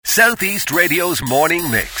Southeast Radio's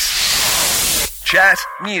morning mix. Chat,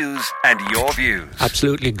 news and your views.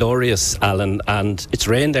 Absolutely glorious, Alan, and it's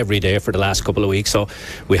rained every day for the last couple of weeks, so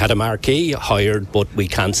we had a marquee hired but we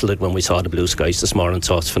cancelled it when we saw the blue skies this morning,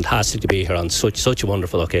 so it's fantastic to be here on such a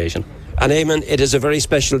wonderful occasion. And Eamonn, it is a very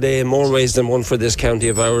special day in more ways than one for this county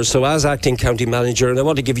of ours. So as acting county manager, and I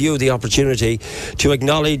want to give you the opportunity to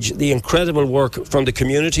acknowledge the incredible work from the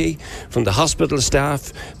community, from the hospital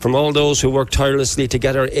staff, from all those who work tirelessly to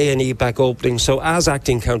get our A&E back opening. So as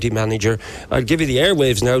acting county manager, I'll give you the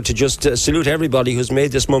airwaves now to just salute everybody who's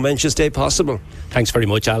made this momentous day possible. Thanks very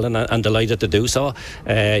much, Alan, and delighted to do so.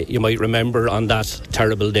 You might remember on that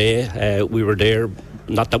terrible day, we were there.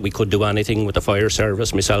 Not that we could do anything with the fire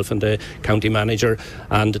service, myself and the county manager,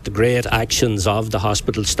 and the great actions of the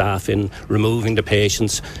hospital staff in removing the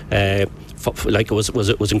patients. It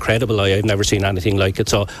was incredible. I've never seen anything like it.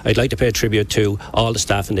 So I'd like to pay tribute to all the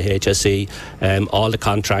staff in the HSE, all the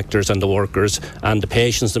contractors and the workers, and the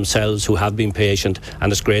patients themselves who have been patient.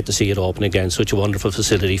 And it's great to see it open again. Such a wonderful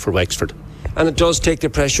facility for Wexford. And it does take the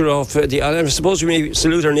pressure off. I suppose we may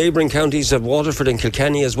salute our neighbouring counties of Waterford and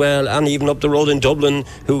Kilkenny as well, and even up the road in Dublin,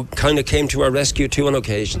 who kind of came to our rescue too on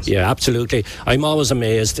occasions. Yeah, absolutely. I'm always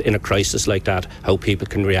amazed in a crisis like that how people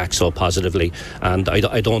can react so positively, and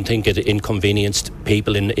I don't think it inconvenienced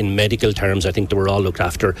people in medical terms. I think they were all looked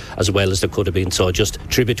after as well as they could have been. So just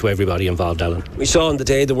tribute to everybody involved, Alan. We saw on the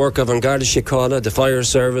day the work of An Garda Síochána, the fire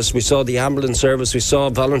service, we saw the ambulance service, we saw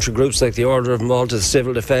voluntary groups like the Order of Malta, the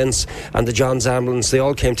Civil Defence and the John's Ambulance. They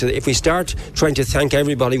all came to if we start trying to thank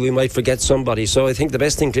everybody, we might forget somebody. So I think the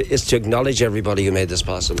best thing is to acknowledge everybody who made this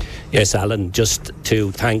possible. Yes, Alan, just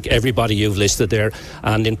to thank everybody you've listed there.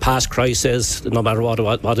 And in past crises, no matter what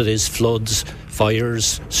it is, floods,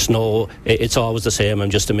 fires, snow, it's always the same. I'm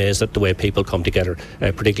just amazed at the way people come together,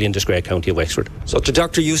 particularly in this great county of Wexford. So to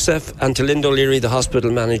Dr. Youssef and to Linda O'Leary, the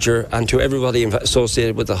hospital manager, and to everybody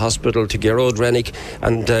associated with the hospital, to Gerard Rennick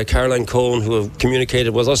and Caroline Cohen, who have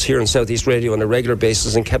communicated with us here on Southeast Radio on a regular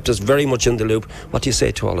basis and kept us very much in the loop. What do you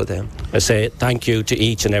say to all of them? I say thank you to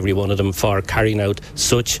each and every one of them for carrying out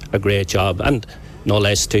such a great job, and no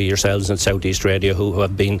less to yourselves and Southeast Radio who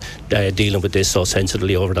have been dealing with this so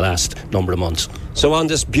sensitively over the last number of months. So on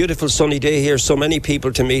this beautiful sunny day here, so many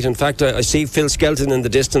people to meet. In fact, I see Phil Skelton in the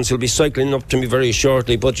distance. He'll be cycling up to me very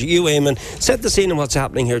shortly. But you, Eamonn, set the scene on what's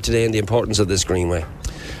happening here today and the importance of this Greenway.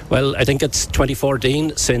 Well, I think it's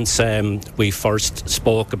 2014 since we first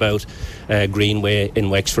spoke about Greenway in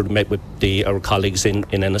Wexford, met with our colleagues in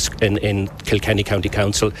Kilkenny County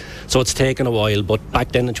Council. So it's taken a while, but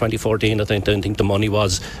back then in 2014 I didn't think the money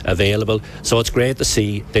was available. So it's great to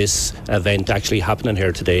see this event actually happening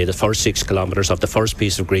here today, the first 6 kilometres of the first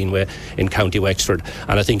piece of Greenway in County Wexford.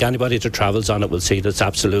 And I think anybody that travels on it will see that it's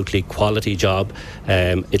absolutely quality job.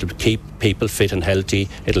 It'll keep people fit and healthy.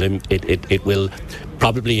 It will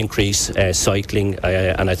probably increase cycling,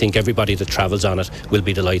 and I think everybody that travels on it will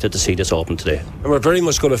be delighted to see this open today. And we're very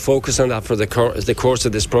much going to focus on that for the course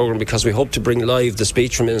of this programme, because we hope to bring live the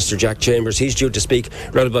speech from Minister Jack Chambers. He's due to speak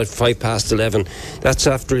around about 11:05. That's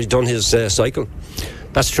after he's done his cycle.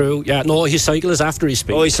 That's true. Yeah, no, his cycle is after his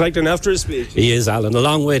speech. Oh, he's cycling after his speech. He is, Alan.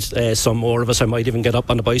 Along with some more of us, I might even get up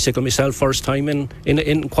on the bicycle myself, first time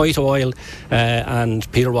in quite a while.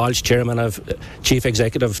 And Peter Walsh, chairman of Chief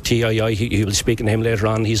Executive TII, he will be speaking to him later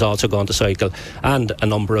on. He's also going to cycle, and a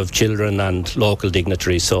number of children and local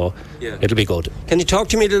dignitaries. So it'll be good. Can you talk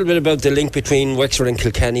to me a little bit about the link between Wexford and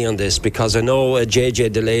Kilkenny on this? Because I know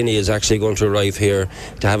JJ Delaney is actually going to arrive here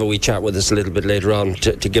to have a wee chat with us a little bit later on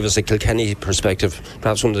to give us a Kilkenny perspective.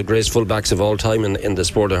 Perhaps one of the greatest fullbacks of all time in the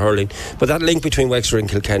sport of hurling. But that link between Wexford and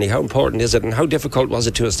Kilkenny, how important is it and how difficult was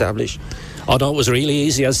it to establish? Oh no, it was really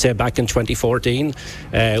easy. As I say, back in 2014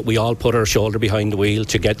 we all put our shoulder behind the wheel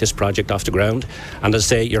to get this project off the ground. And as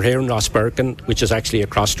I say, you're here in Rossberkin, which is actually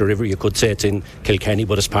across the river. You could say it's in Kilkenny,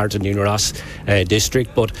 but it's part of the New Ross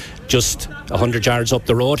district. But just 100 yards up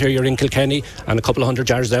the road here you're in Kilkenny, and a couple of 100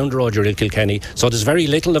 yards down the road you're in Kilkenny. So there's very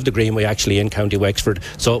little of the Greenway actually in County Wexford.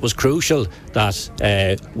 So it was crucial that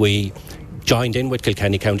we joined in with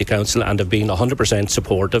Kilkenny County Council and have been 100%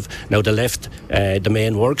 supportive. Now they left the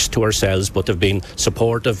main works to ourselves, but they've been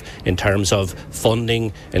supportive in terms of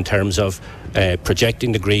funding, in terms of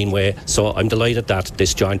projecting the Greenway. So I'm delighted that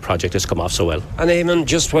this joint project has come off so well. And Eamonn,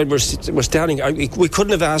 just while we're standing, we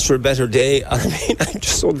couldn't have asked for a better day. I mean, I'm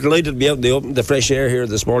just so delighted to be out in the open, the fresh air here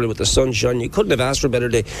this morning with the sunshine. You couldn't have asked for a better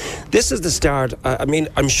day. This is the start. I mean,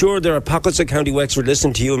 I'm sure there are pockets of County Wexford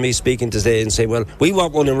listening to you and me speaking today and say, well, we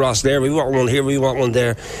want one in Rosslare, we want one here, we want one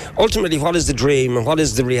there. Ultimately, what is the dream and what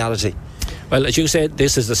is the reality? Well, as you said,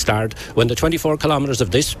 this is the start. When the 24 kilometres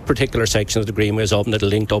of this particular section of the Greenway is open, it'll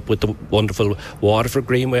link up with the wonderful Waterford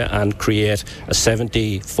Greenway and create a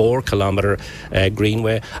 74 kilometre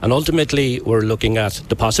Greenway. And ultimately, we're looking at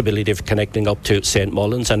the possibility of connecting up to St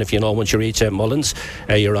Mullins. And if you know, once you reach St Mullins,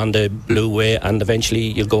 you're on the Blue Way, and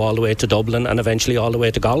eventually you'll go all the way to Dublin and eventually all the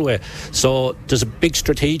way to Galway. So there's a big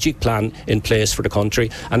strategic plan in place for the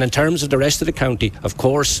country. And in terms of the rest of the county, of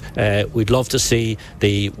course, we'd love to see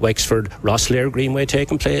the Wexford-Rosslare Greenway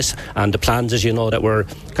taking place, and the plans, as you know, that were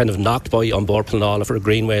kind of knocked by on board Planala for a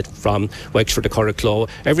Greenway from Wexford to Corricloe.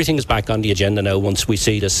 Everything is back on the agenda now once we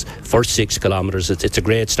see this first 6 kilometres. It's a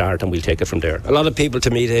great start, and we'll take it from there. A lot of people to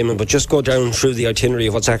meet, Eamonn, but just go down through the itinerary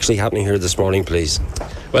of what's actually happening here this morning, please.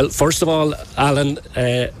 Well, first of all, Alan,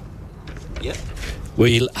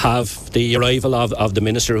 we'll have the arrival of the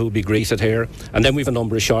Minister who will be greeted here, and then we have a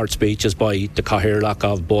number of short speeches by the Cathaoirleach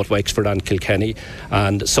of both Wexford and Kilkenny,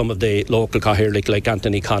 and some of the local Cathaoirleach like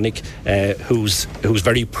Anthony Connick, who's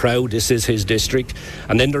very proud this is his district.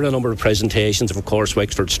 And then there are a number of presentations of course,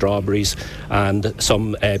 Wexford Strawberries, and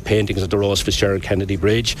some paintings of the Rose Fitzgerald Kennedy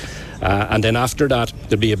Bridge. And then after that,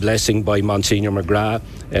 there'll be a blessing by Monsignor McGrath,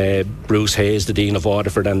 Bruce Hayes, the Dean of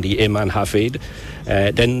Waterford, and the Imam Hafid.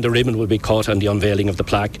 Then the ribbon will be cut and the unveiling of the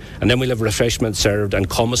plaque, and then we'll have refreshments served, and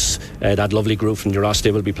Cummins, that lovely group from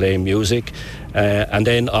Eurosty, will be playing music, and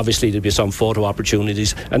then obviously there'll be some photo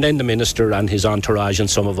opportunities, and then the Minister and his entourage and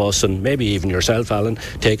some of us, and maybe even yourself, Alan,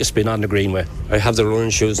 take a spin on the Greenway. I have the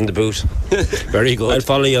running shoes in the boot. Very good. I'll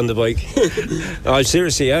follow you on the bike.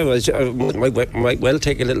 Seriously, I might well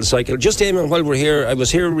take a little cycle. Just, Eamonn, while we're here, I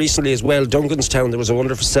was here recently as well, Duncanstown. There was a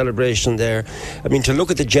wonderful celebration there. I mean, to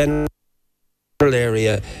look at the general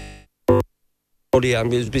area,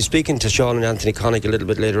 and we'll be speaking to Sean and Anthony Connick a little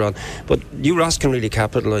bit later on, but you, Ross, can really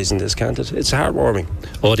capitalise in this, can't it? It's heartwarming.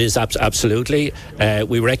 Oh, it is, absolutely.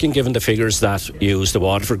 We reckon, given the figures that use the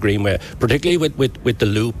Waterford Greenway, particularly with the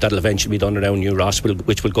loop that'll eventually be done around New Ross,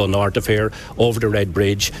 which will go north of here, over the Red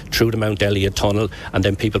Bridge, through the Mount Elliott Tunnel, and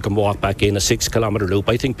then people can walk back in a 6 kilometre loop.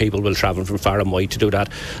 I think people will travel from far and wide to do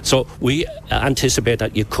that. So we anticipate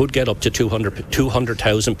that you could get up to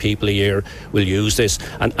 200,000 people a year will use this,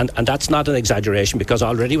 and that's not an exaggeration, because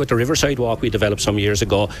already with the Riverside Walk we developed some years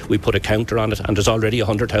ago, we put a counter on it, and there's already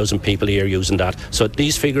 100,000 people a year using that. So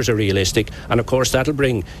these figures are realistic, and of course that'll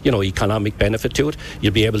bring, economic benefit to it.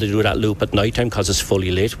 You'll be able to do that loop at night time because it's fully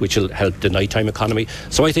lit, which will help the nighttime economy.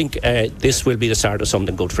 So I think this will be the start of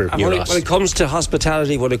something good for New Ross. When it comes to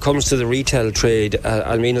hospitality, when it comes to the retail trade,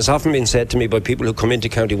 I mean, it's often been said to me by people who come into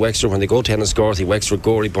County Wexford when they go to Enniscorthy, Wexford,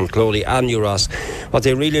 Gorey, Bunclody and New Ross, what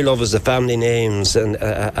they really love is the family names and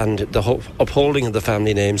the upholding of the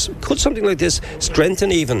family names. Could something like this strengthen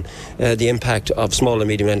even the impact of small and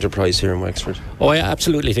medium enterprise here in Wexford? Oh, I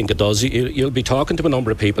absolutely think it does. You'll be talking to a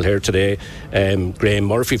number of people here today. Graham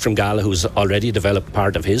Murphy from Gala, who's already developed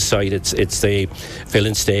part of his site. It's the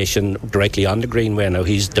filling station directly on the Greenway now.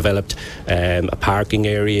 He's developed a parking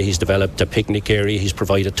area, he's developed a picnic area, he's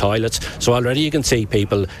provided toilets. So already you can see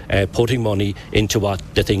people putting money into what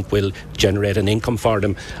they think will generate an income for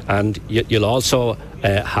them. And you'll also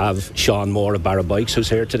have Sean Moore of Barra Bikes, who's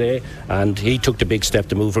here today, and he took the big step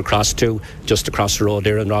to move just across the road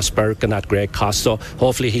there in Rossburke, and at great cost. So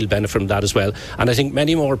hopefully he'll benefit from that as well. And I think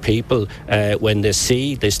many more people, when they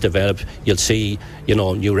see this develop, you'll see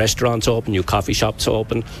new restaurants open, new coffee shops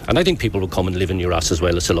open, and I think people will come and live in New Ross as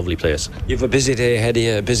well. It's a lovely place. You've a busy day ahead of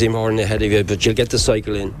you, a busy morning ahead of you, but you'll get the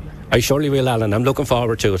cycle in. I surely will, Alan. I'm looking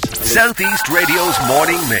forward to it. Southeast Radio's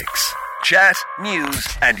morning mix. Chat, news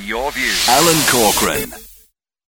and your views. Alan Corcoran.